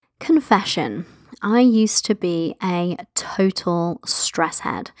confession, I used to be a total stress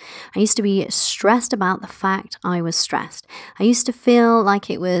head. I used to be stressed about the fact I was stressed. I used to feel like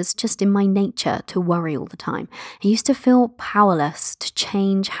it was just in my nature to worry all the time. I used to feel powerless to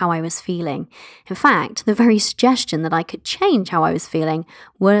change how I was feeling. In fact, the very suggestion that I could change how I was feeling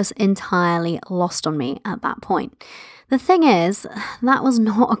was entirely lost on me at that point. The thing is, that was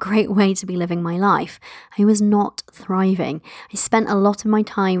not a great way to be living my life. I was not thriving. I spent a lot of my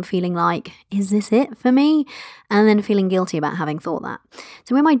time feeling like, is this it for me? And then feeling guilty about having thought that.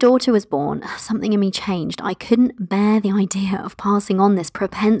 So when my daughter was born, something in me changed. I couldn't bear the idea of passing on this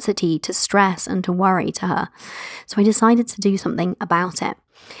propensity to stress and to worry to her. So I decided to do something about it.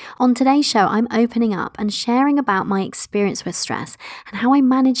 On today's show, I'm opening up and sharing about my experience with stress and how I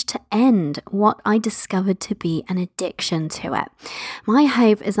managed to end what I discovered to be an addiction to it. My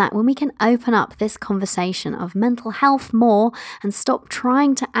hope is that when we can open up this conversation of mental health more and stop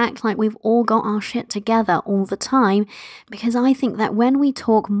trying to act like we've all got our shit together all the time, because I think that when we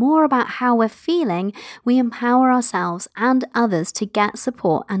talk more about how we're feeling, we empower ourselves and others to get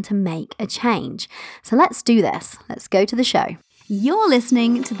support and to make a change. So let's do this. Let's go to the show. You're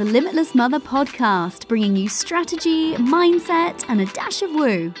listening to the Limitless Mother podcast, bringing you strategy, mindset, and a dash of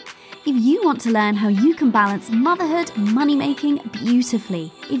woo. If you want to learn how you can balance motherhood and money-making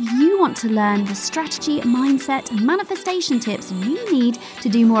beautifully, if you want to learn the strategy, mindset, and manifestation tips you need to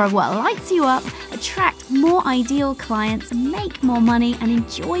do more of what lights you up, attract more ideal clients, make more money, and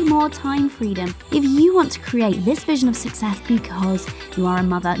enjoy more time freedom, if you want to create this vision of success because you are a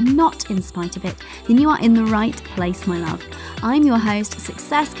mother, not in spite of it, then you are in the right place, my love. I'm your host,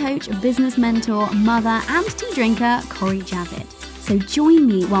 success coach, business mentor, mother, and tea drinker, Cori Javid. So join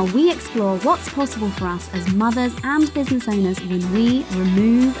me while we explore what's possible for us as mothers and business owners when we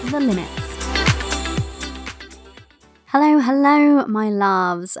remove the limits. Hello, my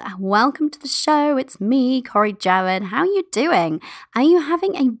loves. Welcome to the show. It's me, Cori Javid. How are you doing? Are you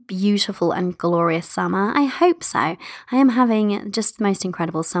having a beautiful and glorious summer? I hope so. I am having just the most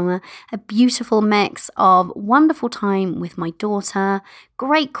incredible summer. A beautiful mix of wonderful time with my daughter,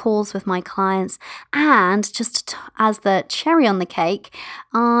 great calls with my clients, and just as the cherry on the cake,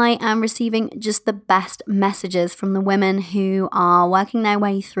 I am receiving just the best messages from the women who are working their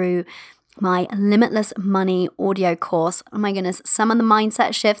way through my Limitless Money audio course. Oh my goodness, some of the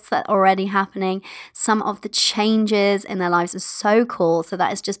mindset shifts that are already happening, some of the changes in their lives are so cool. So that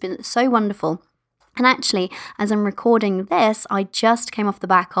has just been so wonderful. And actually, as I'm recording this, I just came off the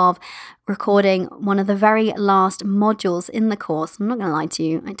back of recording one of the very last modules in the course. I'm not going to lie to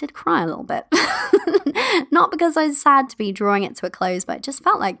you, I did cry a little bit. Not because I was sad to be drawing it to a close, but it just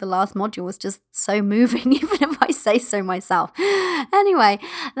felt like the last module was just so moving, even if I say so myself. Anyway,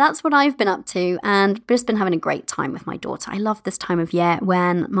 that's what I've been up to and just been having a great time with my daughter. I love this time of year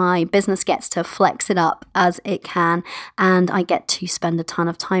when my business gets to flex it up as it can and I get to spend a ton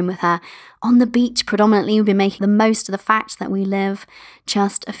of time with her. On the beach, predominantly, we've been making the most of the fact that we live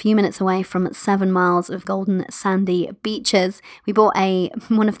just a few minutes away from 7 miles of golden sandy beaches. We bought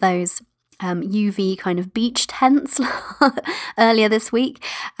one of those UV kind of beach tents earlier this week,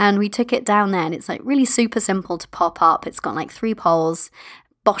 and we took it down there, and it's like really super simple to pop up. It's got like 3 poles,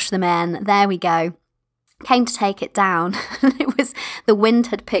 bosh them in, there we go. Came to take it down. The wind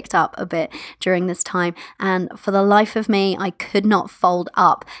had picked up a bit during this time, and for the life of me, I could not fold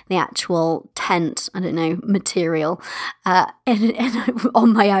up the actual tent, material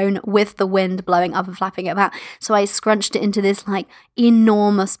on my own with the wind blowing up and flapping it about. So I scrunched it into this like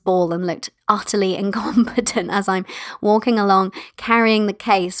enormous ball and looked utterly incompetent as I'm walking along carrying the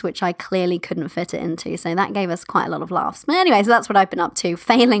case, which I clearly couldn't fit it into. So that gave us quite a lot of laughs. But anyway, so that's what I've been up to,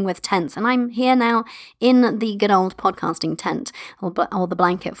 failing with tents. And I'm here now in the good old podcasting tent, or the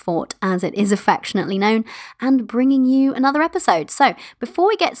blanket fort, as it is affectionately known, and bringing you another episode. So before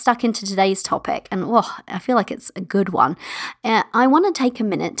we get stuck into today's topic, and I feel like it's a good one, I want to take a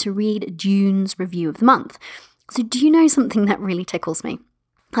minute to read June's review of the month. So do you know something that really tickles me?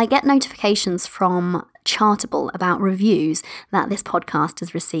 I get notifications from Chartable about reviews that this podcast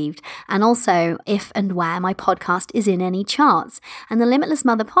has received, and also if and where my podcast is in any charts. And the Limitless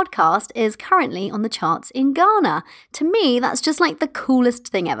Mother podcast is currently on the charts in Ghana. To me, that's just like the coolest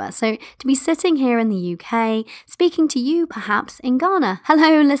thing ever. So to be sitting here in the UK, speaking to you perhaps in Ghana.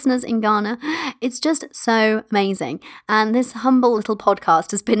 Hello, listeners in Ghana. It's just so amazing. And this humble little podcast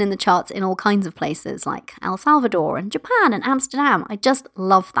has been in the charts in all kinds of places like El Salvador and Japan and Amsterdam. I just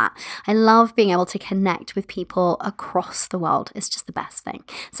love that. I love being able to connect with people across the world. It's just the best thing.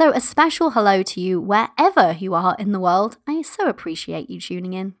 So a special hello to you wherever you are in the world. I so appreciate you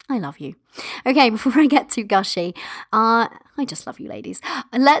tuning in. I love you. Okay, before I get too gushy, I just love you ladies.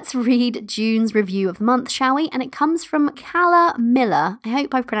 Let's read June's review of the month, shall we? And it comes from Calla Miller. I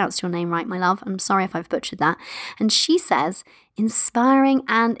hope I've pronounced your name right, my love. I'm sorry if I've butchered that. And she says, inspiring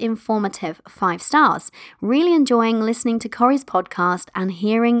and informative, 5 stars. Really enjoying listening to Corrie's podcast and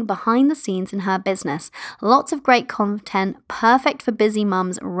hearing behind the scenes in her business. Lots of great content, perfect for busy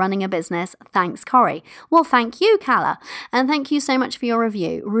mums running a business. Thanks, Corrie. Well, thank you, Calla. And thank you so much for your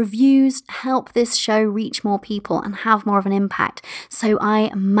review. Reviews help this show reach more people and have more of an impact. So I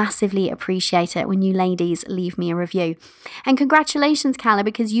massively appreciate it when you ladies leave me a review. And congratulations, Calla,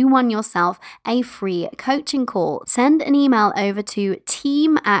 because you won yourself a free coaching call. Send an email over to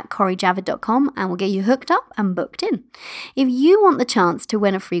team@corriejavid.com and we'll get you hooked up and booked in. If you want the chance to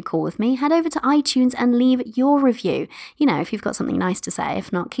win a free call with me, head over to iTunes and leave your review. You know, if you've got something nice to say.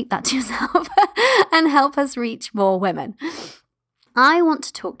 If not, keep that to yourself and help us reach more women. I want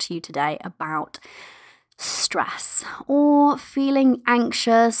to talk to you today about stress or feeling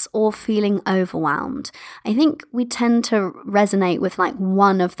anxious or feeling overwhelmed. I think we tend to resonate with like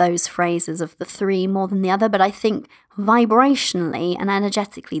one of those phrases of the 3 more than the other, but I think vibrationally and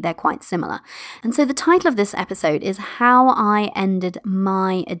energetically they're quite similar. And so the title of this episode is How I Ended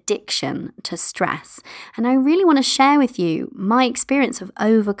My Addiction to Stress. And I really want to share with you my experience of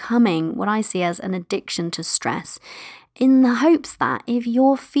overcoming what I see as an addiction to stress, in the hopes that if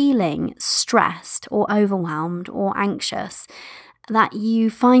you're feeling stressed or overwhelmed or anxious, that you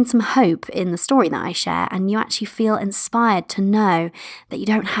find some hope in the story that I share and you actually feel inspired to know that you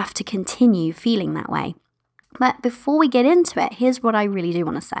don't have to continue feeling that way. But before we get into it, here's what I really do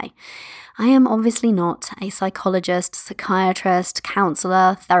want to say. I am obviously not a psychologist, psychiatrist,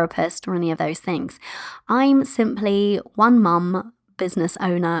 counsellor, therapist, or any of those things. I'm simply one mum, business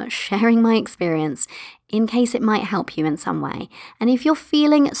owner, sharing my experience in case it might help you in some way. And if you're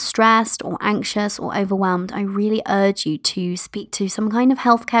feeling stressed or anxious or overwhelmed, I really urge you to speak to some kind of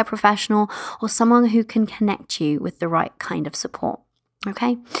healthcare professional or someone who can connect you with the right kind of support.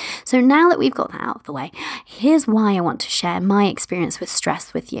 Okay, so now that we've got that out of the way, here's why I want to share my experience with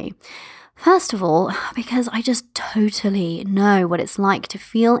stress with you. First of all, because I just totally know what it's like to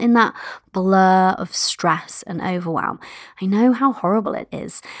feel in that blur of stress and overwhelm. I know how horrible it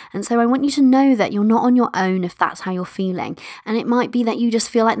is. And so I want you to know that you're not on your own if that's how you're feeling. And it might be that you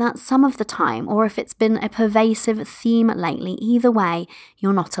just feel like that some of the time, or if it's been a pervasive theme lately, either way,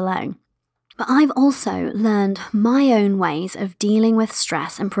 you're not alone. But I've also learned my own ways of dealing with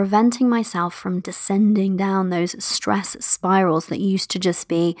stress and preventing myself from descending down those stress spirals that used to just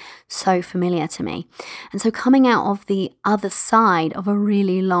be so familiar to me. And so coming out of the other side of a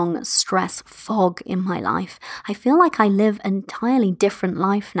really long stress fog in my life, I feel like I live an entirely different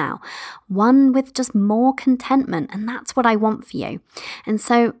life now, one with just more contentment, and that's what I want for you. And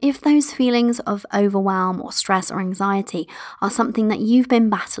so if those feelings of overwhelm or stress or anxiety are something that you've been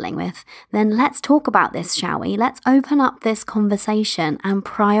battling with, then let's talk about this, shall we? Let's open up this conversation and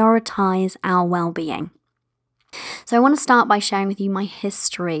prioritize our well-being. So I want to start by sharing with you my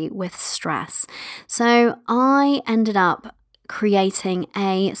history with stress. So I ended up creating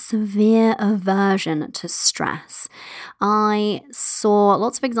a severe aversion to stress. I saw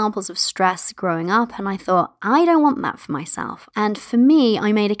lots of examples of stress growing up and I thought, I don't want that for myself. And for me,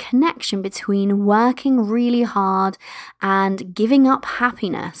 I made a connection between working really hard and giving up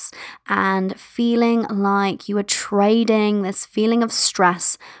happiness and feeling like you were trading this feeling of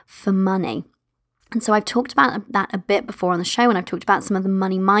stress for money. And so I've talked about that a bit before on the show, and I've talked about some of the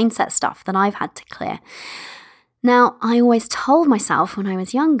money mindset stuff that I've had to clear. Now, I always told myself when I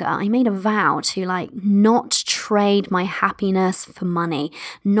was younger, I made a vow to not trade my happiness for money,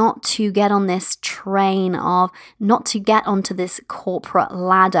 not to get on this train of, not to get onto this corporate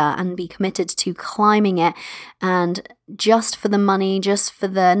ladder and be committed to climbing it and just for the money, just for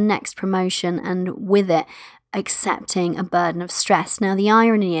the next promotion, and with it, accepting a burden of stress. Now, the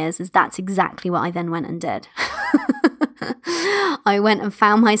irony is that's exactly what I then went and did. I went and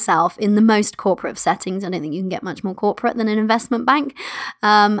found myself in the most corporate of settings. I don't think you can get much more corporate than an investment bank,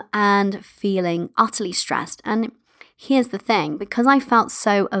 and feeling utterly stressed. And here's the thing, because I felt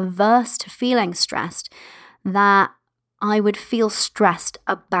so averse to feeling stressed that I would feel stressed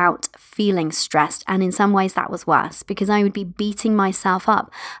about feeling stressed. And in some ways that was worse, because I would be beating myself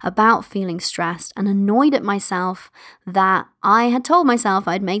up about feeling stressed and annoyed at myself that I had told myself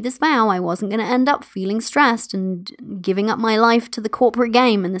I'd made this vow I wasn't going to end up feeling stressed and giving up my life to the corporate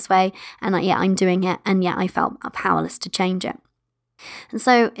game in this way. And I'm doing it. And yet I felt powerless to change it. And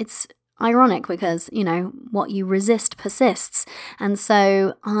so it's ironic because, what you resist persists. And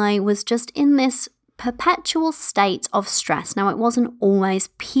so I was just in this perpetual state of stress. Now, it wasn't always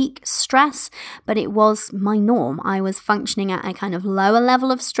peak stress, but it was my norm. I was functioning at a kind of lower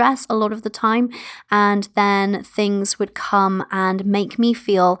level of stress a lot of the time, and then things would come and make me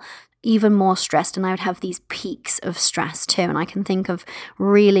feel even more stressed, and I would have these peaks of stress too. And I can think of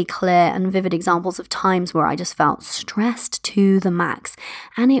really clear and vivid examples of times where I just felt stressed to the max,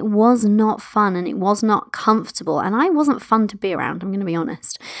 and it was not fun and it was not comfortable, and I wasn't fun to be around, I'm going to be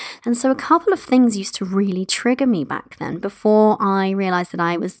honest. And so a couple of things used to really trigger me back then before I realized that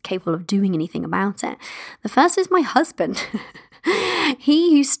I was capable of doing anything about it. The first is my husband.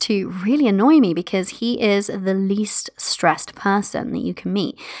 He used to really annoy me because he is the least stressed person that you can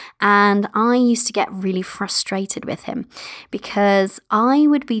meet. And I used to get really frustrated with him because I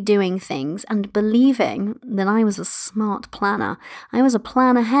would be doing things and believing that I was a smart planner. I was a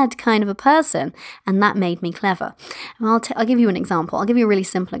plan ahead kind of a person, and that made me clever. And I'll give you an example. I'll give you a really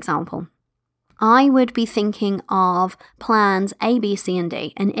simple example. I would be thinking of plans A, B, C, and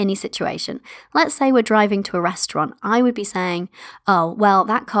D in any situation. Let's say we're driving to a restaurant. I would be saying, oh, well,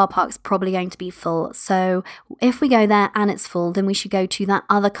 that car park's probably going to be full. So if we go there and it's full, then we should go to that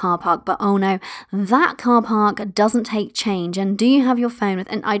other car park. But oh no, that car park doesn't take change. And do you have your phone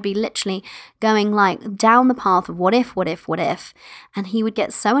with? And I'd be literally going like down the path of what if. And he would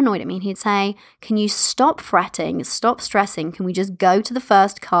get so annoyed at me. And he'd say, can you stop fretting, stop stressing? Can we just go to the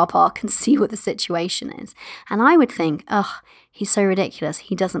first car park and see what the situation is? And I would think, he's so ridiculous.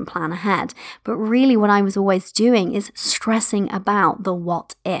 He doesn't plan ahead. But really what I was always doing is stressing about the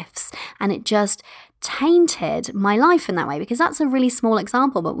what ifs. And it just tainted my life in that way, because that's a really small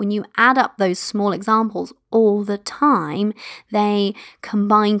example. But when you add up those small examples all the time, they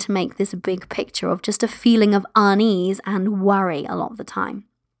combine to make this big picture of just a feeling of unease and worry a lot of the time.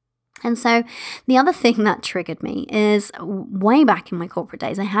 And so the other thing that triggered me is way back in my corporate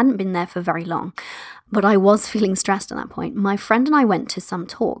days, I hadn't been there for very long, but I was feeling stressed at that point. My friend and I went to some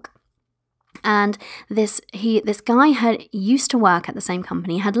talk. And this guy had used to work at the same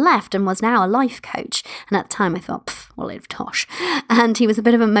company, had left and was now a life coach. And at the time I thought, well, live tosh. And he was a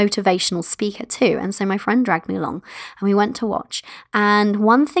bit of a motivational speaker too. And so my friend dragged me along and we went to watch. And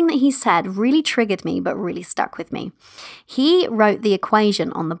one thing that he said really triggered me, but really stuck with me. He wrote the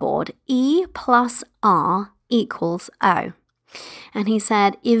equation on the board, E plus R equals O. And he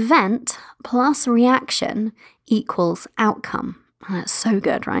said, event plus reaction equals outcome. And that's so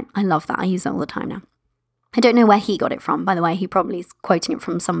good, right? I love that. I use that all the time now. I don't know where he got it from, by the way. He probably is quoting it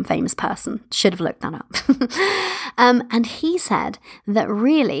from some famous person. Should have looked that up. And he said that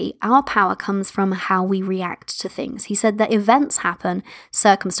really our power comes from how we react to things. He said that events happen,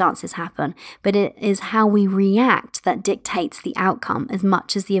 circumstances happen, but it is how we react that dictates the outcome as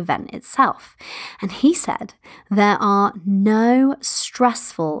much as the event itself. And he said there are no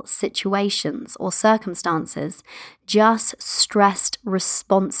stressful situations or circumstances, just stressed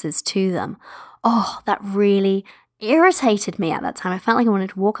responses to them. Oh, that really irritated me at that time. I felt like I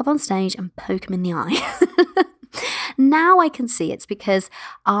wanted to walk up on stage and poke him in the eye. Now I can see it's because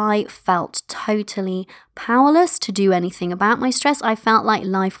I felt totally powerless to do anything about my stress. I felt like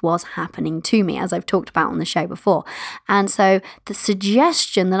life was happening to me, as I've talked about on the show before. And so the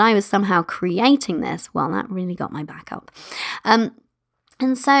suggestion that I was somehow creating this, well, that really got my back up. And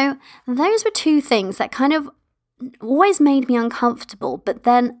so those were two things that kind of always made me uncomfortable, but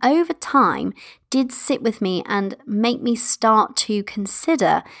then over time did sit with me and make me start to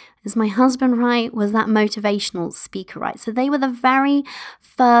consider, is my husband right? Was that motivational speaker right? So they were the very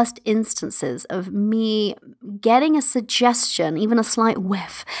first instances of me getting a suggestion, even a slight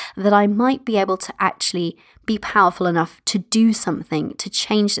whiff, that I might be able to actually be powerful enough to do something to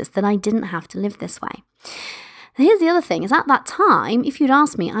change this, that I didn't have to live this way. Here's the other thing, is at that time, if you'd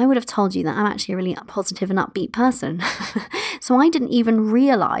asked me, I would have told you that I'm actually a really positive and upbeat person. So I didn't even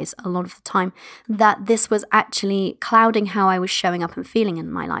realize a lot of the time that this was actually clouding how I was showing up and feeling in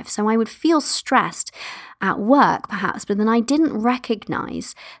my life. So I would feel stressed at work, perhaps, but then I didn't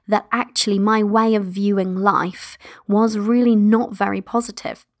recognize that actually my way of viewing life was really not very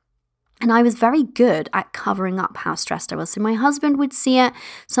positive. And I was very good at covering up how stressed I was. So my husband would see it,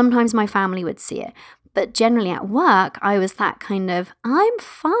 sometimes my family would see it. But generally at work, I was that kind of, I'm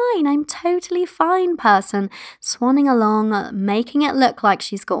fine, I'm totally fine person, swanning along, making it look like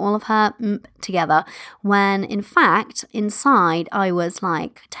she's got all of her together, when in fact, inside, I was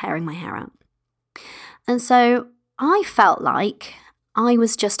like tearing my hair out. And so I felt like I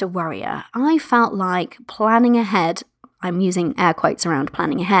was just a worrier. I felt like planning ahead, I'm using air quotes around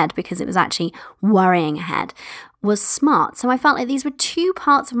planning ahead because it was actually worrying ahead, was smart. So I felt like these were two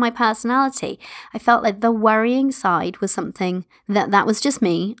parts of my personality. I felt like the worrying side was something that was just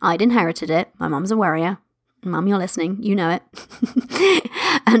me. I'd inherited it. My mum's a worrier. Mum, you're listening. You know it.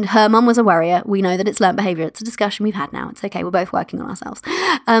 And her mum was a worrier. We know that it's learned behavior. It's a discussion we've had now. It's okay. We're both working on ourselves.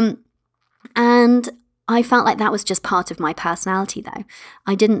 And I felt like that was just part of my personality, though.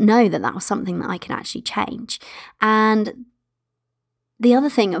 I didn't know that that was something that I could actually change. And the other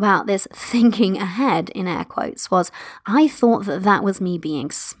thing about this thinking ahead, in air quotes, was I thought that that was me being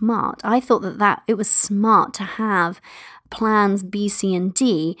smart. I thought that it was smart to have plans B, C, and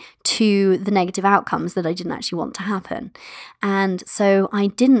D to the negative outcomes that I didn't actually want to happen. And so I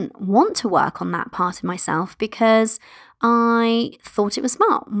didn't want to work on that part of myself because I thought it was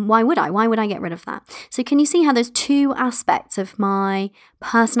smart. Why would I? Why would I get rid of that? So can you see how those two aspects of my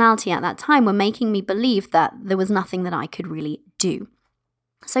personality at that time were making me believe that there was nothing that I could really do?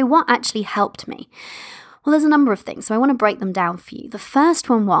 So what actually helped me? Well, there's a number of things, so I want to break them down for you. The first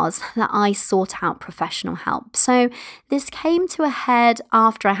one was that I sought out professional help. So this came to a head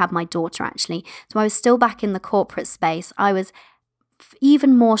after I had my daughter, actually. So I was still back in the corporate space. I was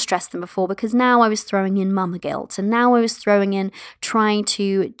even more stressed than before because now I was throwing in mama guilt, and now I was throwing in trying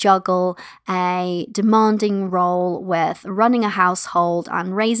to juggle a demanding role with running a household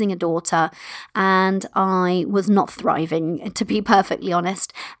and raising a daughter, and I was not thriving, to be perfectly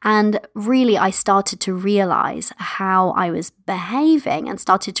honest. And really I started to realize how I was behaving and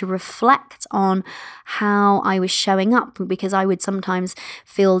started to reflect on how I was showing up, because I would sometimes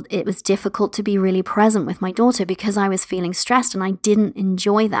feel it was difficult to be really present with my daughter because I was feeling stressed and I didn't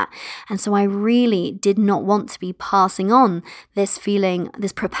enjoy that. And so I really did not want to be passing on this feeling,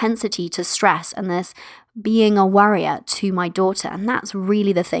 this propensity to stress and this being a worrier to my daughter. And that's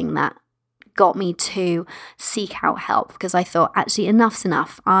really the thing that got me to seek out help, because I thought, actually, enough's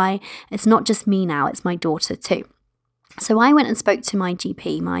enough. It's not just me now, it's my daughter too. So I went and spoke to my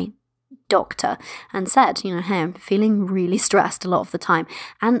GP, my doctor, and said, hey, I'm feeling really stressed a lot of the time.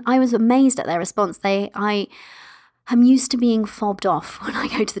 And I was amazed at their response. I'm used to being fobbed off when I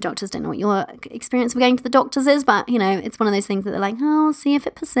go to the doctors. Don't know what your experience of going to the doctors is, but, it's one of those things that they're like, oh, see if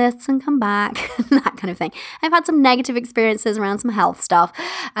it persists and come back, that kind of thing. I've had some negative experiences around some health stuff,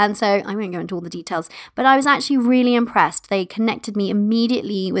 and so I won't go into all the details, but I was actually really impressed. They connected me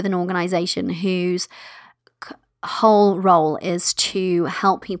immediately with an organization whose whole role is to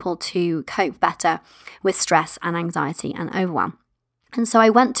help people to cope better with stress and anxiety and overwhelm. And so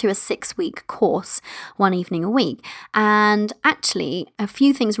I went to a 6-week course, one evening a week, and actually a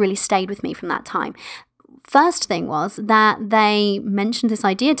few things really stayed with me from that time. First thing was that they mentioned this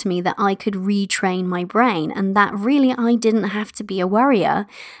idea to me that I could retrain my brain, and that really I didn't have to be a worrier,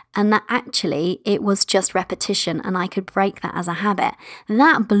 and that actually it was just repetition and I could break that as a habit.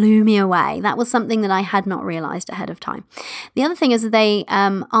 That blew me away. That was something that I had not realized ahead of time. The other thing is that they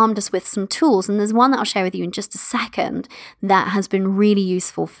armed us with some tools, and there's one that I'll share with you in just a second that has been really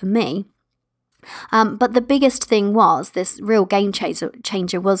useful for me. But the biggest thing was, this real game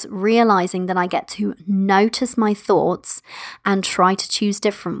changer was realizing that I get to notice my thoughts and try to choose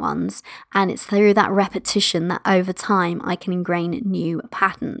different ones. And it's through that repetition that over time I can ingrain new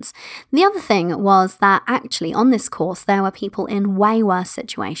patterns. The other thing was that actually on this course, there were people in way worse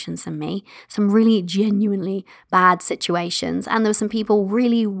situations than me, some really genuinely bad situations. And there were some people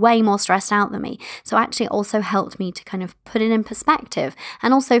really way more stressed out than me. So actually it also helped me to kind of put it in perspective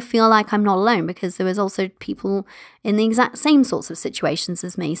and also feel like I'm not alone, because there was also people in the exact same sorts of situations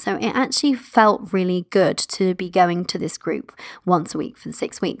as me. So it actually felt really good to be going to this group once a week for the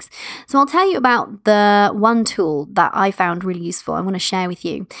 6 weeks. So I'll tell you about the one tool that I found really useful. I want to share with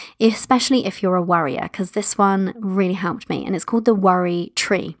you, especially if you're a worrier, because this one really helped me, and it's called the worry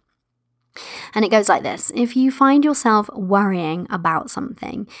tree. And it goes like this. If you find yourself worrying about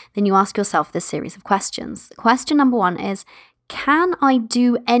something, then you ask yourself this series of questions. Question number 1 is, can I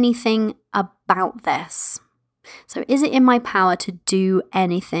do anything about this? So is it in my power to do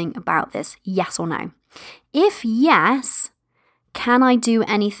anything about this? Yes or no? If yes, can I do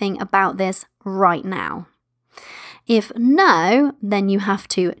anything about this right now? If no, then you have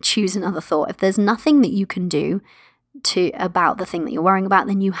to choose another thought. If there's nothing that you can do about the thing that you're worrying about,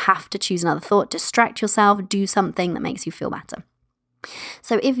 then you have to choose another thought. Distract yourself, do something that makes you feel better.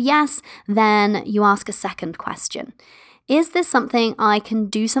 So if yes, then you ask a second question. Is this something I can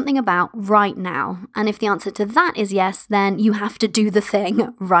do something about right now? And if the answer to that is yes, then you have to do the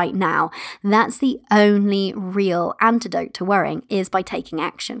thing right now. That's the only real antidote to worrying, is by taking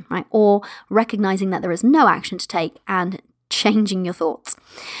action, right? Or recognizing that there is no action to take and changing your thoughts.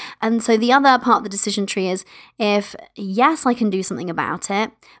 And so the other part of the decision tree is if yes, I can do something about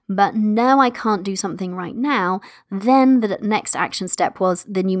it, but no, I can't do something right now, then the next action step was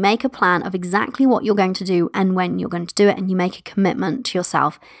then you make a plan of exactly what you're going to do and when you're going to do it, and you make a commitment to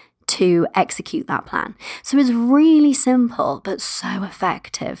yourself to execute that plan. So it's really simple, but so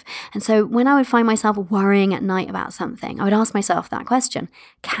effective. And so when I would find myself worrying at night about something, I would ask myself that question: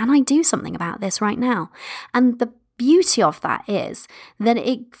 can I do something about this right now? And the beauty of that is that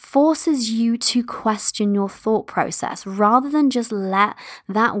it forces you to question your thought process rather than just let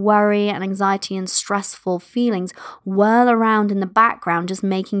that worry and anxiety and stressful feelings whirl around in the background, just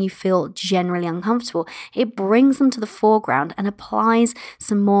making you feel generally uncomfortable. It brings them to the foreground and applies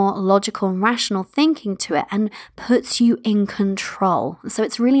some more logical and rational thinking to it and puts you in control. So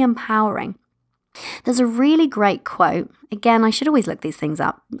it's really empowering. There's a really great quote. Again, I should always look these things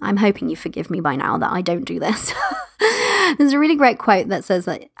up. I'm hoping you forgive me by now that I don't do this. There's a really great quote that says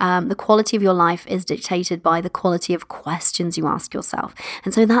that the quality of your life is dictated by the quality of questions you ask yourself.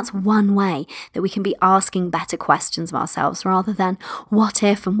 And so that's one way that we can be asking better questions of ourselves rather than what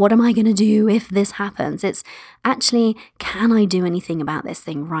if and what am I going to do if this happens? It's actually, can I do anything about this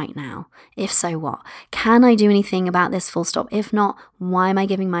thing right now? If so, what? Can I do anything about this full stop? If not, why am I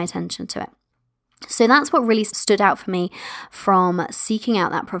giving my attention to it? So that's what really stood out for me from seeking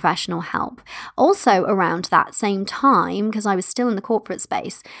out that professional help. Also around that same time, because I was still in the corporate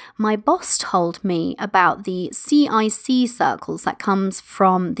space, my boss told me about the CIC circles that comes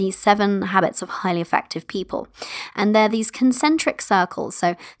from the 7 Habits of Highly Effective People. And they're these concentric circles.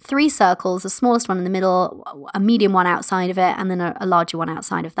 So 3 circles, the smallest one in the middle, a medium one outside of it, and then a larger one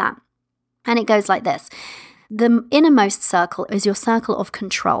outside of that. And it goes like this. The innermost circle is your circle of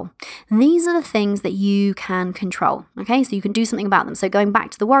control. These are the things that you can control, okay? So you can do something about them. So going back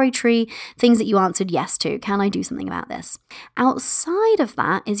to the worry tree, things that you answered yes to. Can I do something about this? Outside of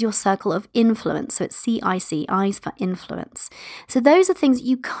that is your circle of influence. So it's CIC, I's for influence. So those are things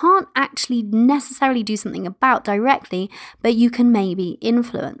you can't actually necessarily do something about directly, but you can maybe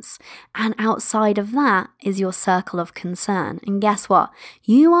influence. And outside of that is your circle of concern. And guess what?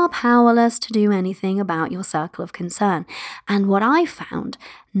 You are powerless to do anything about your circle of concern. And what I found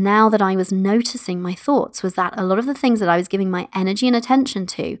now that I was noticing my thoughts was that a lot of the things that I was giving my energy and attention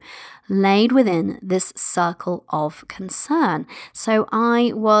to laid within this circle of concern. So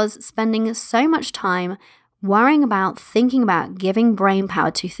I was spending so much time worrying about, thinking about, giving brain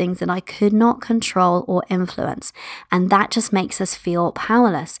power to things that I could not control or influence. And that just makes us feel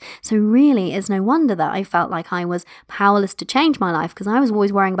powerless. So really, it's no wonder that I felt like I was powerless to change my life because I was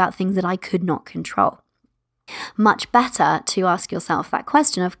always worrying about things that I could not control. Much better to ask yourself that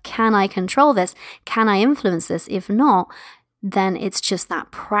question of, can I control this? Can I influence this? If not, then it's just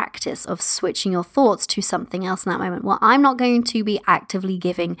that practice of switching your thoughts to something else in that moment. Well, I'm not going to be actively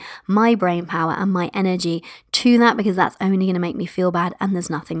giving my brain power and my energy to that because that's only going to make me feel bad and there's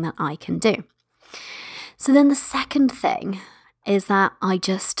nothing that I can do. So then the second thing is that I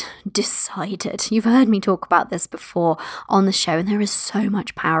just decided. You've heard me talk about this before on the show, and there is so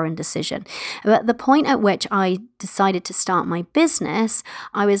much power in decision. But the point at which I decided to start my business,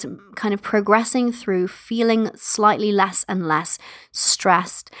 I was kind of progressing through feeling slightly less and less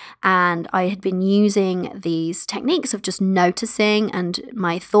stressed, and I had been using these techniques of just noticing and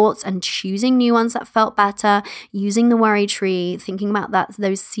my thoughts and choosing new ones that felt better, using the worry tree, thinking about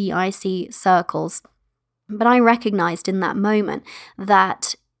those CIC circles. But I recognized in that moment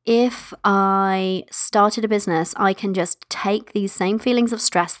that if I started a business, I can just take these same feelings of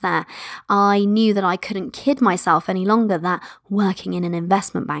stress there. I knew that I couldn't kid myself any longer that working in an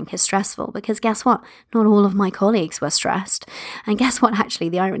investment bank is stressful because guess what? Not all of my colleagues were stressed. And guess what? Actually,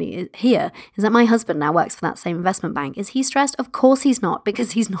 the irony here is that my husband now works for that same investment bank. Is he stressed? Of course he's not,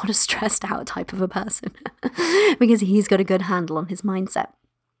 because he's not a stressed out type of a person because he's got a good handle on his mindset.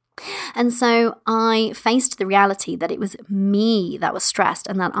 And so I faced the reality that it was me that was stressed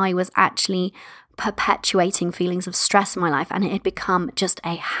and that I was actually perpetuating feelings of stress in my life, and it had become just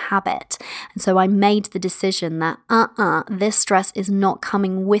a habit. And so I made the decision that this stress is not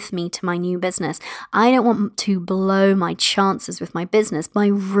coming with me to my new business. I don't want to blow my chances with my business by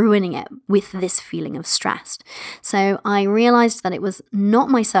ruining it with this feeling of stress. So I realized that it was not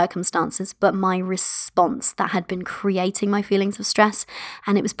my circumstances, but my response that had been creating my feelings of stress.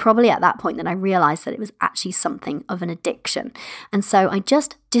 And it was probably at that point that I realized that it was actually something of an addiction. And so I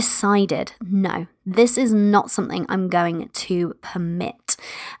just decided, no, this is not something I'm going to permit.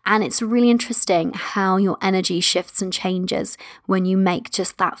 And it's really interesting how your energy shifts and changes when you make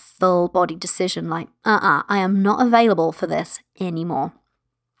just that full body decision like, I am not available for this anymore.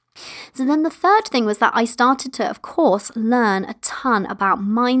 So then the third thing was that I started to, of course, learn a ton about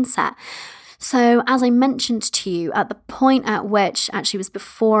mindset. So as I mentioned to you, at the point at which, actually was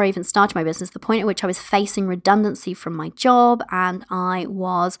before I even started my business, the point at which I was facing redundancy from my job and I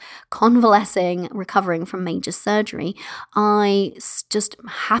was convalescing, recovering from major surgery, I just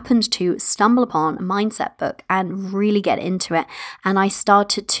happened to stumble upon a mindset book and really get into it. And I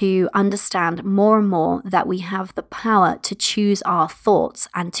started to understand more and more that we have the power to choose our thoughts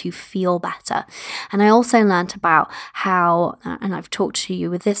and to feel better. And I also learned about how, and I've talked to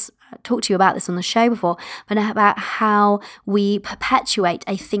you about this on the show before, but about how we perpetuate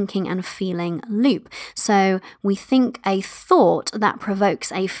a thinking and feeling loop. So we think a thought that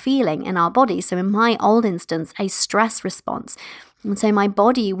provokes a feeling in our body. So in my old instance, a stress response. And so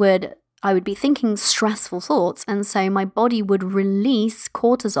I would be thinking stressful thoughts, and so my body would release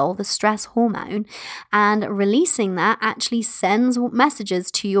cortisol, the stress hormone, and releasing that actually sends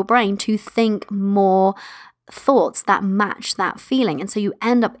messages to your brain to think more thoughts that match that feeling. And so you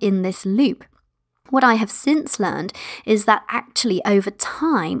end up in this loop. What I have since learned is that actually over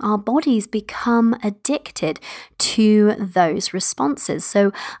time, our bodies become addicted to those responses.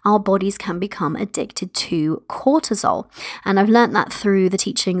 So our bodies can become addicted to cortisol. And I've learned that through the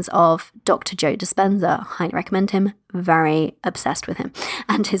teachings of Dr. Joe Dispenza. Highly recommend him. Very obsessed with him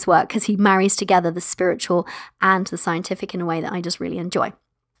and his work because he marries together the spiritual and the scientific in a way that I just really enjoy.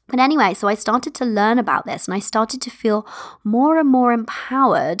 But anyway, so I started to learn about this and I started to feel more and more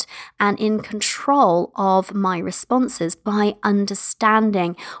empowered and in control of my responses by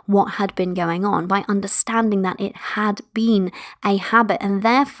understanding what had been going on, by understanding that it had been a habit and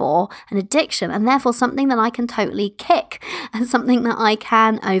therefore an addiction and therefore something that I can totally kick and something that I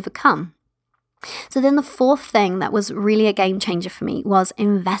can overcome. So then the fourth thing that was really a game changer for me was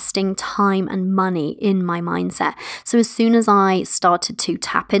investing time and money in my mindset. So as soon as I started to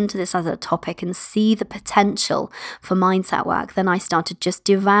tap into this as a topic and see the potential for mindset work, then I started just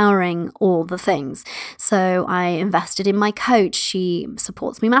devouring all the things. So I invested in my coach. She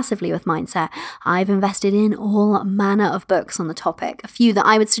supports me massively with mindset. I've invested in all manner of books on the topic. A few that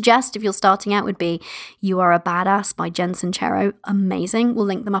I would suggest if you're starting out would be You Are a Badass by Jen Sincero. Amazing. We'll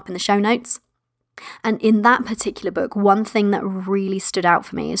link them up in the show notes. And in that particular book, one thing that really stood out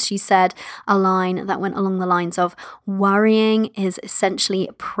for me is she said a line that went along the lines of, worrying is essentially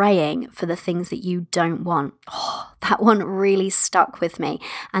praying for the things that you don't want. Oh, that one really stuck with me.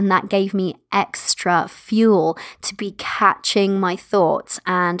 And that gave me extra fuel to be catching my thoughts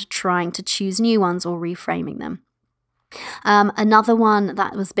and trying to choose new ones or reframing them. Another one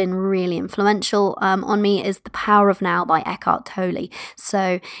that has been really influential on me is The Power of Now by Eckhart Tolle.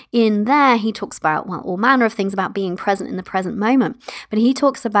 So in there, he talks about, all manner of things about being present in the present moment. But he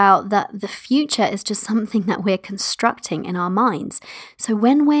talks about that the future is just something that we're constructing in our minds. So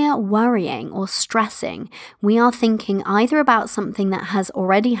when we're worrying or stressing, we are thinking either about something that has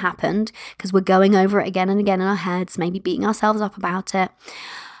already happened, because we're going over it again and again in our heads, maybe beating ourselves up about it,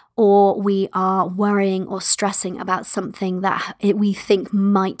 or we are worrying or stressing about something that we think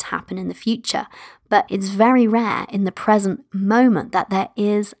might happen in the future. But it's very rare in the present moment that there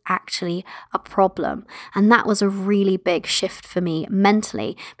is actually a problem. And that was a really big shift for me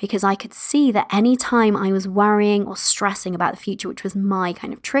mentally, because I could see that any time I was worrying or stressing about the future, which was my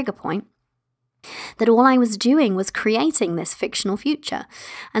kind of trigger point, that all I was doing was creating this fictional future.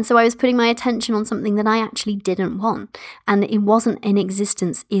 And so I was putting my attention on something that I actually didn't want. And it wasn't in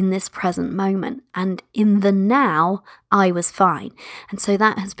existence in this present moment. And in the now, I was fine. And so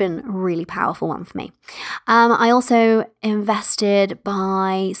that has been a really powerful one for me. I also invested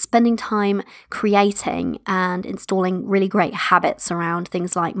by spending time creating and installing really great habits around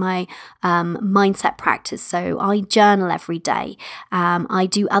things like my mindset practice. So I journal every day. I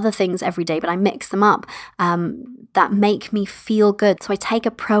do other things every day, but I mix them up that make me feel good. So I take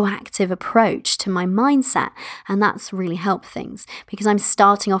a proactive approach to my mindset, and that's really helped things because I'm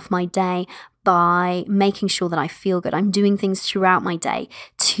starting off my day by making sure that I feel good. I'm doing things throughout my day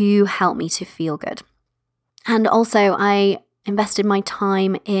to help me to feel good. And also I invested my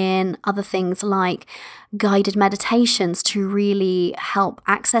time in other things like guided meditations to really help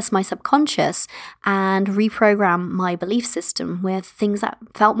access my subconscious and reprogram my belief system with things that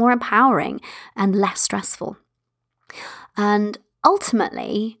felt more empowering and less stressful. And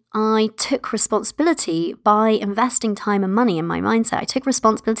ultimately, I took responsibility by investing time and money in my mindset. I took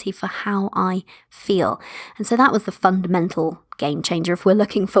responsibility for how I feel. And so that was the fundamental game changer if we're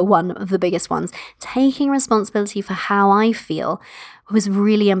looking for one of the biggest ones. Taking responsibility for how I feel was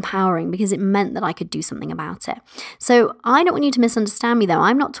really empowering because it meant that I could do something about it. So I don't want you to misunderstand me though.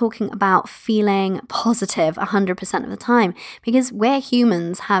 I'm not talking about feeling positive 100% of the time, because we're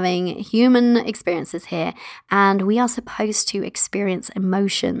humans having human experiences here, and we are supposed to experience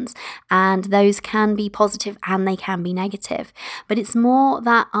emotions, and those can be positive and they can be negative. But it's more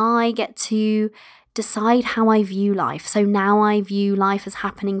that I get to decide how I view life. So now I view life as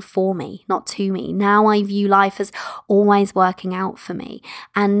happening for me, not to me. Now I view life as always working out for me.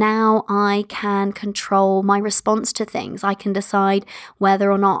 And now I can control my response to things. I can decide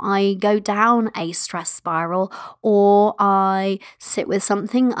whether or not I go down a stress spiral, or I sit with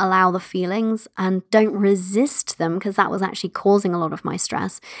something, allow the feelings and don't resist them, because that was actually causing a lot of my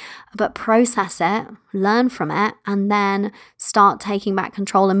stress, but process it, learn from it, and then start taking back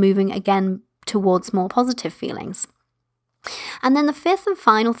control and moving again towards more positive feelings. And then the fifth and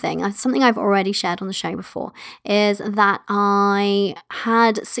final thing, something I've already shared on the show before, is that I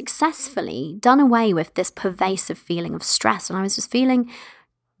had successfully done away with this pervasive feeling of stress, and I was just feeling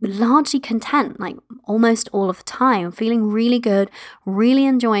largely content, like almost all of the time, feeling really good, really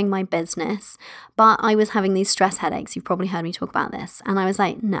enjoying my business. But I was having these stress headaches. You've probably heard me talk about this. And I was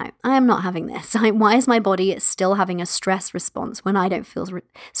like, no, I am not having this. Why is my body still having a stress response when I don't feel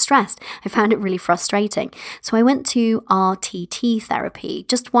stressed? I found it really frustrating. So I went to RTT therapy,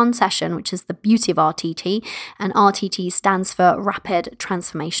 just one session, which is the beauty of RTT. And RTT stands for Rapid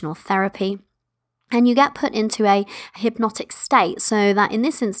Transformational Therapy. And you get put into a hypnotic state, so that in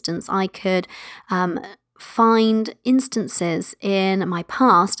this instance, I could find instances in my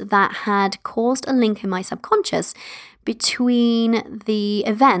past that had caused a link in my subconscious between the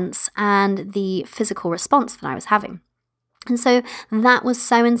events and the physical response that I was having. And so that was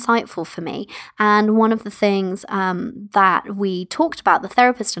so insightful for me. And one of the things that we talked about, the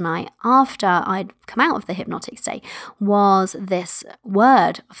therapist and I, after I'd come out of the hypnotic state, was this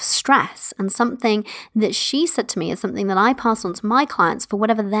word of stress. And something that she said to me is something that I pass on to my clients for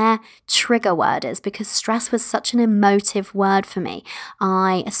whatever their trigger word is, because stress was such an emotive word for me.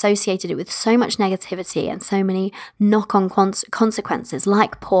 I associated it with so much negativity and so many knock-on consequences,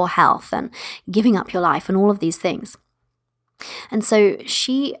 like poor health and giving up your life and all of these things. And so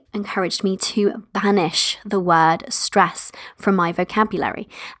she encouraged me to banish the word stress from my vocabulary.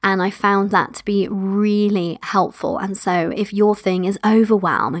 And I found that to be really helpful. And so if your thing is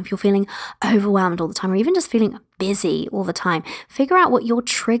overwhelm, if you're feeling overwhelmed all the time, or even just feeling busy all the time, figure out what your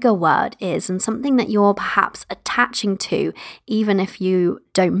trigger word is and something that you're perhaps attaching to, even if you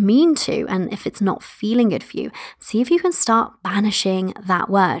don't mean to, and if it's not feeling good for you. See if you can start banishing that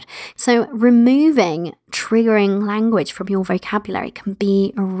word. So removing triggering language from your vocabulary can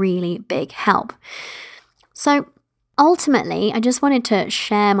be a really big help. So ultimately, I just wanted to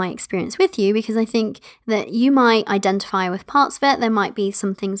share my experience with you, because I think that you might identify with parts of it. There might be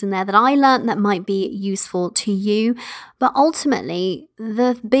some things in there that I learned that might be useful to you. But ultimately,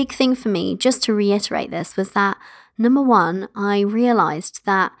 the big thing for me, just to reiterate this, was that number one, I realized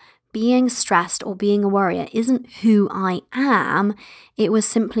that being stressed or being a worrier isn't who I am. It was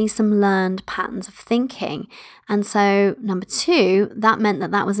simply some learned patterns of thinking. And so number two, that meant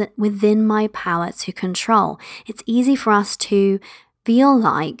that was within my power to control. It's easy for us to feel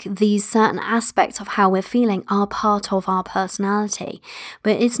like these certain aspects of how we're feeling are part of our personality.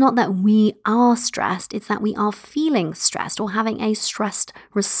 But it's not that we are stressed, it's that we are feeling stressed or having a stressed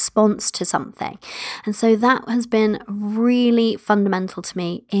response to something. And so that has been really fundamental to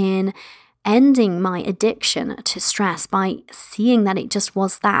me in ending my addiction to stress, by seeing that it just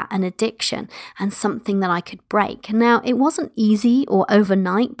was that, an addiction and something that I could break. And now it wasn't easy or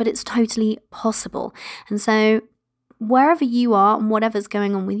overnight, but it's totally possible. And so wherever you are and whatever's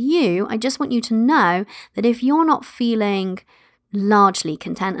going on with you, I just want you to know that if you're not feeling largely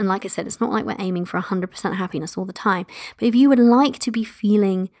content, and like I said, it's not like we're aiming for 100% happiness all the time, but if you would like to be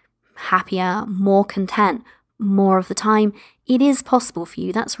feeling happier, more content, more of the time, it is possible for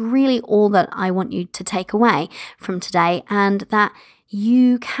you. That's really all that I want you to take away from today, and that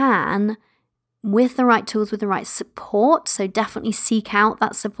you can, with the right tools, with the right support, so definitely seek out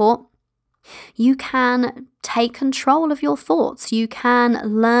that support, you can take control of your thoughts. You can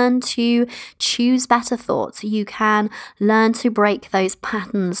learn to choose better thoughts. You can learn to break those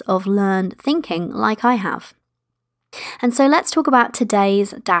patterns of learned thinking like I have. And so let's talk about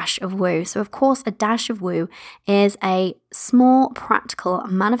today's dash of woo. So of course, a dash of woo is a small practical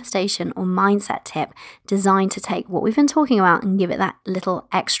manifestation or mindset tip designed to take what we've been talking about and give it that little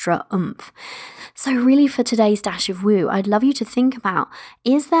extra oomph. So really for today's Dash of Woo, I'd love you to think about,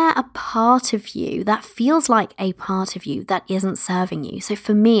 is there a part of you that feels like a part of you that isn't serving you? So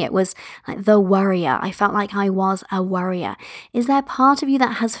for me, it was like the worrier. I felt like I was a worrier. Is there a part of you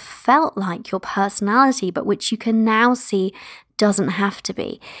that has felt like your personality, but which you can now see doesn't have to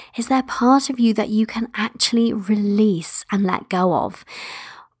be? Is there part of you that you can actually release and let go of?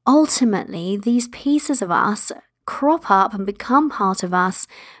 Ultimately, these pieces of us crop up and become part of us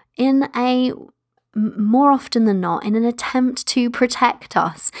in a more often than not in an attempt to protect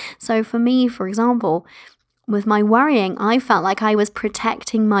us. So for me, for example, with my worrying, I felt like I was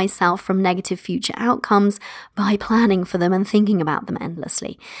protecting myself from negative future outcomes by planning for them and thinking about them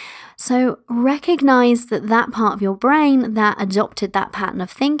endlessly. So recognize that that part of your brain that adopted that pattern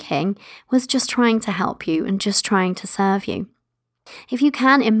of thinking was just trying to help you and just trying to serve you. If you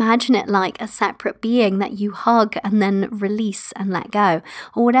can, imagine it like a separate being that you hug and then release and let go,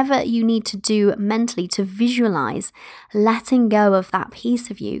 or whatever you need to do mentally to visualize letting go of that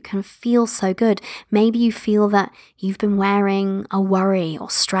piece of you can feel so good. Maybe you feel that you've been wearing a worry or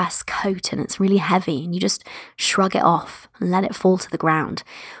stress coat and it's really heavy and you just shrug it off and let it fall to the ground.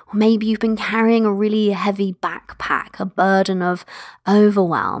 Or maybe you've been carrying a really heavy backpack, a burden of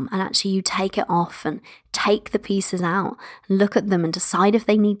overwhelm, and actually you take it off and take the pieces out, look at them and decide if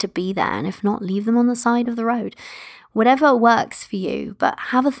they need to be there, and if not, leave them on the side of the road. Whatever works for you, but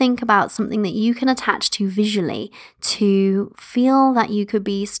have a think about something that you can attach to visually to feel that you could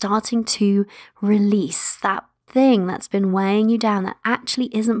be starting to release that thing that's been weighing you down that actually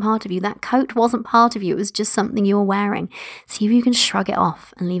isn't part of you. That coat wasn't part of you. It was just something you were wearing. See if you can shrug it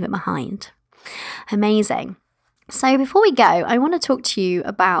off and leave it behind. Amazing. So before we go, I want to talk to you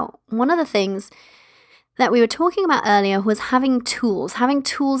about one of the things that we were talking about earlier was having tools. Having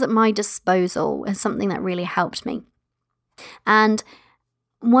tools at my disposal is something that really helped me. And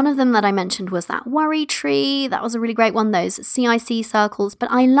one of them that I mentioned was that worry tree. That was a really great one, those CIC circles.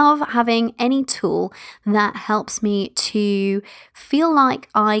 But I love having any tool that helps me to feel like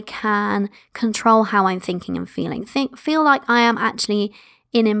I can control how I'm thinking and feeling. Feel like I am actually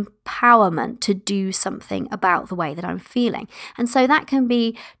in empowerment to do something about the way that I'm feeling. And so that can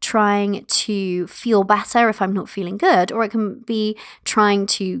be trying to feel better if I'm not feeling good, or it can be trying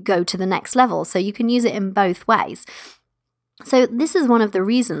to go to the next level. So you can use it in both ways. So this is one of the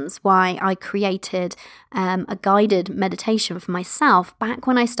reasons why I created a guided meditation for myself back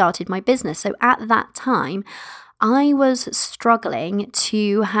when I started my business. So at that time, I was struggling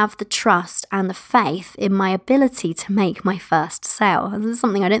to have the trust and the faith in my ability to make my first sale. This is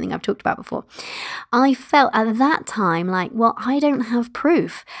something I don't think I've talked about before. I felt at that time like, well, I don't have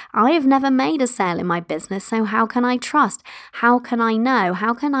proof. I have never made a sale in my business, so how can I trust? How can I know?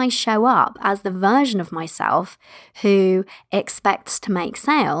 How can I show up as the version of myself who expects to make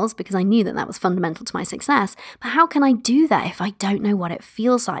sales? Because I knew that that was fundamental to my success. But how can I do that if I don't know what it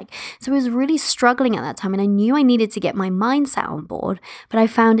feels like? So I was really struggling at that time, and I knew I needed to get my mindset on board, but I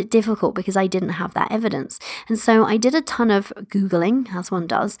found it difficult because I didn't have that evidence. And so I did a ton of Googling, as one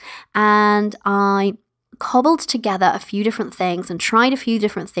does, and I cobbled together a few different things and tried a few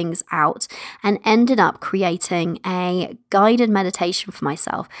different things out and ended up creating a guided meditation for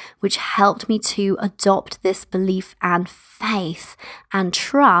myself, which helped me to adopt this belief and faith and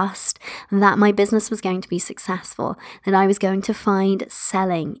trust that my business was going to be successful, that I was going to find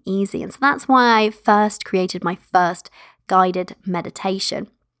selling easy. And so that's why I first created my first guided meditation.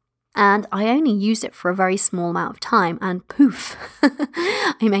 And I only used it for a very small amount of time, and poof,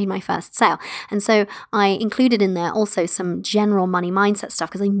 I made my first sale. And so I included in there also some general money mindset stuff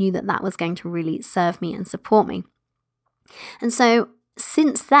because I knew that that was going to really serve me and support me. And so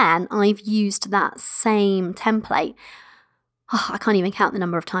since then, I've used that same template. I can't even count the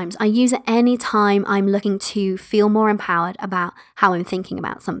number of times. I use it any time I'm looking to feel more empowered about how I'm thinking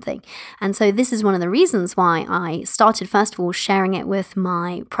about something. And so this is one of the reasons why I started, first of all, sharing it with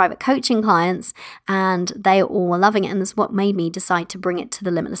my private coaching clients, and they all were loving it. And this is what made me decide to bring it to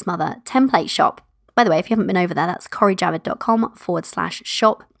the Limitless Mother template shop. By the way, if you haven't been over there, that's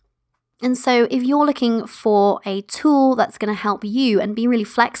CoreyJavid.com/shop. And so if you're looking for a tool that's going to help you and be really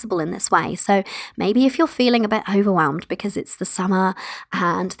flexible in this way, so maybe if you're feeling a bit overwhelmed because it's the summer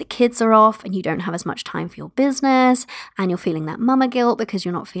and the kids are off and you don't have as much time for your business, and you're feeling that mama guilt because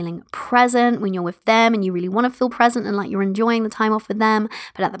you're not feeling present when you're with them, and you really want to feel present and like you're enjoying the time off with them,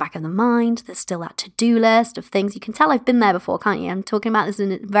 but at the back of the mind, there's still that to-do list of things. You can tell I've been there before, can't you? I'm talking about this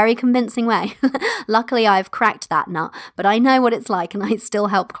in a very convincing way. Luckily, I've cracked that nut, but I know what it's like, and I still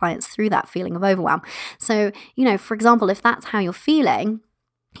help clients through that feeling of overwhelm. So, for example, if that's how you're feeling,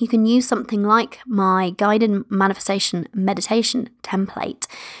 you can use something like my guided manifestation meditation template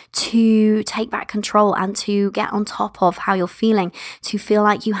to take back control and to get on top of how you're feeling, to feel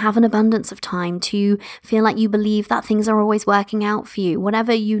like you have an abundance of time, to feel like you believe that things are always working out for you,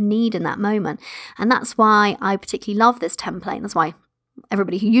 whatever you need in that moment. And that's why I particularly love this template. That's why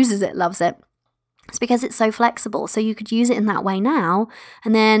everybody who uses it loves it. It's because it's so flexible. So you could use it in that way now.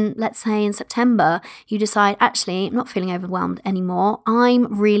 And then let's say in September, you decide, actually, I'm not feeling overwhelmed anymore.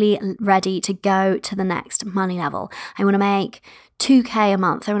 I'm really ready to go to the next money level. I want to make 2K a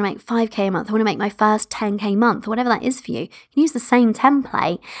month. I want to make 5K a month. I want to make my first 10K month, or whatever that is for you. You can use the same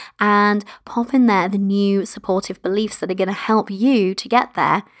template and pop in there the new supportive beliefs that are going to help you to get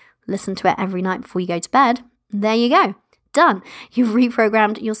there. Listen to it every night before you go to bed. There you go. Done. You've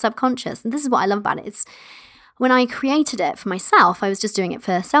reprogrammed your subconscious. And this is what I love about it. It's when I created it for myself, I was just doing it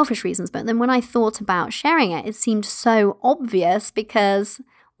for selfish reasons. But then when I thought about sharing it, it seemed so obvious because,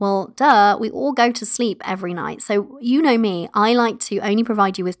 well, duh, we all go to sleep every night. So you know me, I like to only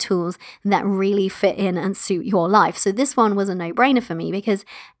provide you with tools that really fit in and suit your life. So this one was a no-brainer for me because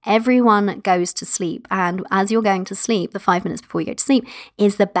everyone goes to sleep. And as you're going to sleep, the 5 minutes before you go to sleep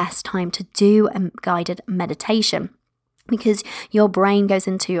is the best time to do a guided meditation, because your brain goes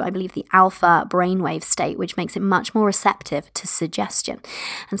into, I believe, the alpha brainwave state, which makes it much more receptive to suggestion.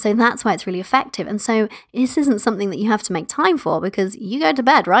 And so that's why it's really effective. And so this isn't something that you have to make time for because you go to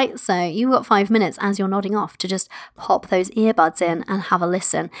bed, right? So you've got 5 minutes as you're nodding off to just pop those earbuds in and have a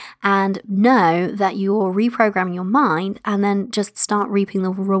listen and know that you're reprogramming your mind and then just start reaping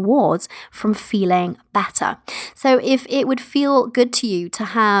the rewards from feeling better. So if it would feel good to you to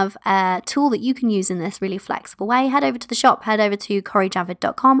have a tool that you can use in this really flexible way, head over to the shop, head over to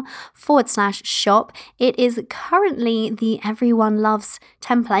CoreyJavid.com/shop. It is currently the Everyone Loves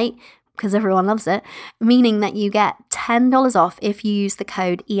template because everyone loves it, meaning that you get $10 off if you use the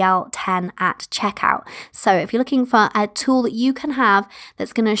code EL10 at checkout. So if you're looking for a tool that you can have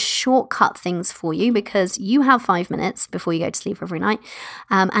that's going to shortcut things for you because you have 5 minutes before you go to sleep every night,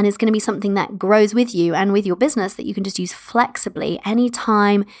 and it's going to be something that grows with you and with your business that you can just use flexibly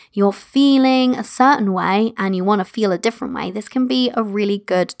anytime you're feeling a certain way and you want to feel a different way, this can be a really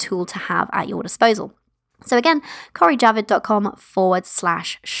good tool to have at your disposal. So again,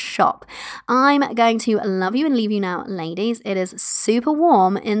 CoreyJavid.com/shop. I'm going to love you and leave you now, ladies. It is super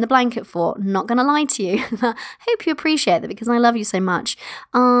warm in the blanket fort, not going to lie to you. I hope you appreciate that because I love you so much.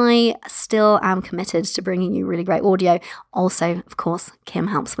 I still am committed to bringing you really great audio. Also, of course, Kim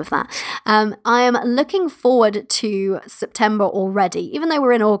helps with that. I am looking forward to September already, even though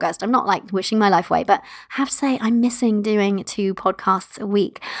we're in August. I'm not like wishing my life away, but I have to say I'm missing doing 2 podcasts a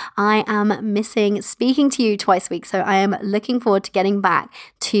week. I am missing speaking to you twice a week. So I am looking forward to getting back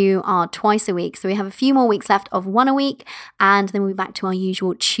to our twice a week. So we have a few more weeks left of 1 a week, and then we'll be back to our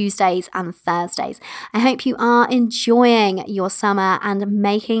usual Tuesdays and Thursdays. I hope you are enjoying your summer and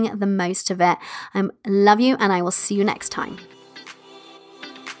making the most of it. I love you, and I will see you next time.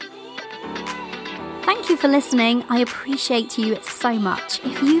 Thank you for listening. I appreciate you so much.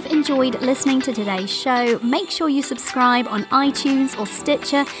 If you've enjoyed listening to today's show, make sure you subscribe on iTunes or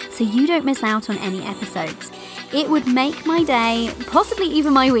Stitcher so you don't miss out on any episodes. It would make my day, possibly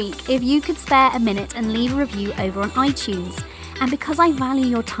even my week, if you could spare a minute and leave a review over on iTunes. And because I value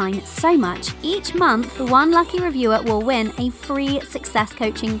your time so much, each month one lucky reviewer will win a free success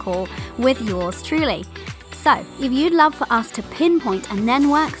coaching call with yours truly. So, if you'd love for us to pinpoint and then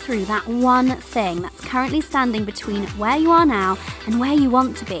work through that one thing that's currently standing between where you are now and where you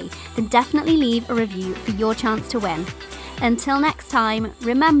want to be, then definitely leave a review for your chance to win. Until next time,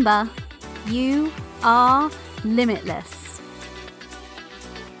 remember, you are limitless.